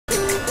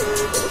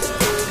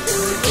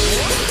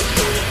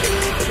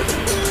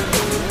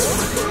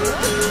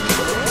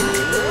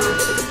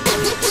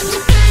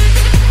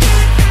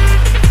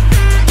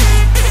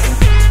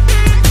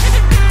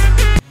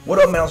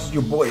Maddenallstars,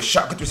 your boy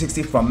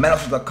Shocker360 from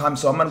Maddenallstars.com.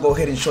 So I'm gonna go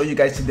ahead and show you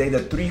guys today the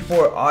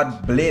 3-4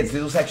 odd blitz.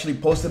 This was actually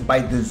posted by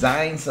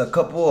Designs a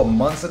couple of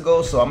months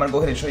ago. So I'm gonna go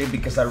ahead and show you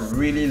because I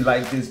really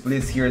like this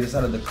blitz here. This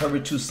out of the Cover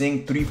 2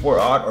 Sync 3-4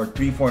 odd or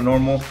 3-4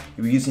 normal.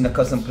 If you're using a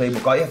custom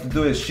playbook, all you have to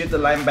do is shift the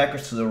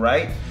linebackers to the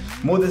right,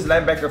 move this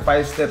linebacker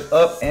 5 steps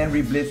up, and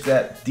re-blitz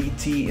that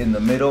DT in the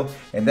middle.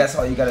 And that's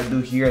all you gotta do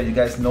here. As you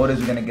guys notice,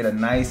 we're gonna get a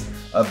nice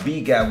B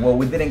gap. Well,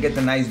 we didn't get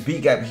the nice B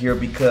gap here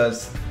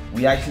because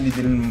we actually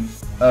didn't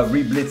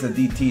re-blitz a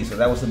DT, so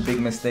that was a big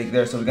mistake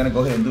there. So we're gonna go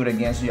ahead and do it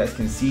again so you guys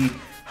can see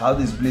how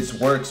this blitz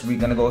works. We're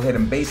gonna go ahead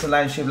and base the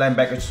line, shift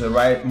linebacker to the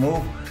right,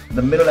 move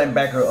the middle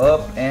linebacker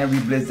up, and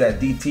re-blitz that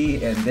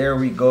DT. And there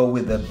we go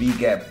with the B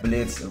gap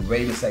blitz,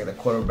 ready to sack the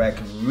quarterback.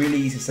 Really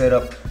easy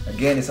setup.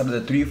 Again, it's under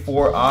the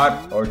 3-4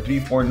 odd or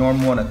 3-4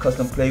 normal on a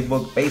custom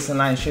playbook. Base the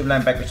line, shift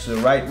linebacker to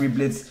the right,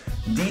 re-blitz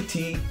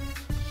DT,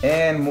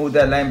 and move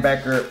that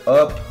linebacker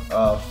up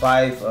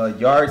 5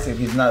 yards if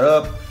he's not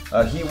up.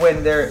 He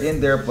went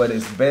in there, but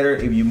it's better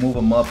if you move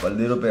him up a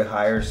little bit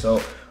higher.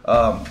 So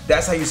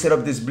that's how you set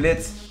up this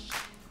blitz.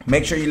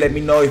 Make sure you let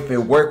me know if it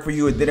worked for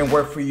you, it didn't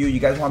work for you.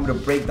 You guys want me to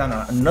break down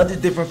another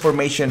different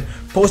formation,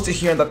 post it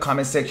here in the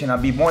comment section.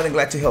 I'll be more than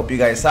glad to help you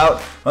guys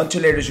out.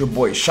 Until later, it's your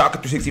boy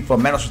Shocker360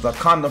 from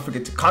Maddenallstars.com. Don't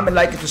forget to comment,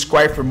 like, and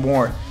subscribe for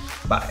more.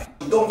 Bye.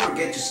 Don't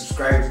forget to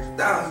subscribe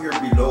down here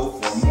below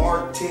for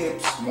more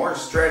tips, more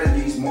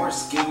strategies, more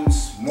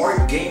schemes, more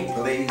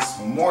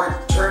gameplays,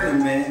 more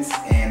tournaments,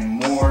 and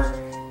more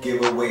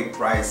giveaway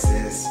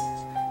prizes.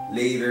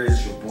 Later,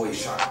 it's your boy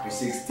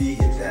Shocker360.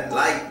 Hit that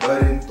like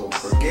button. Don't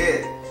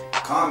forget,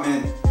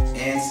 comment,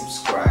 and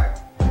subscribe.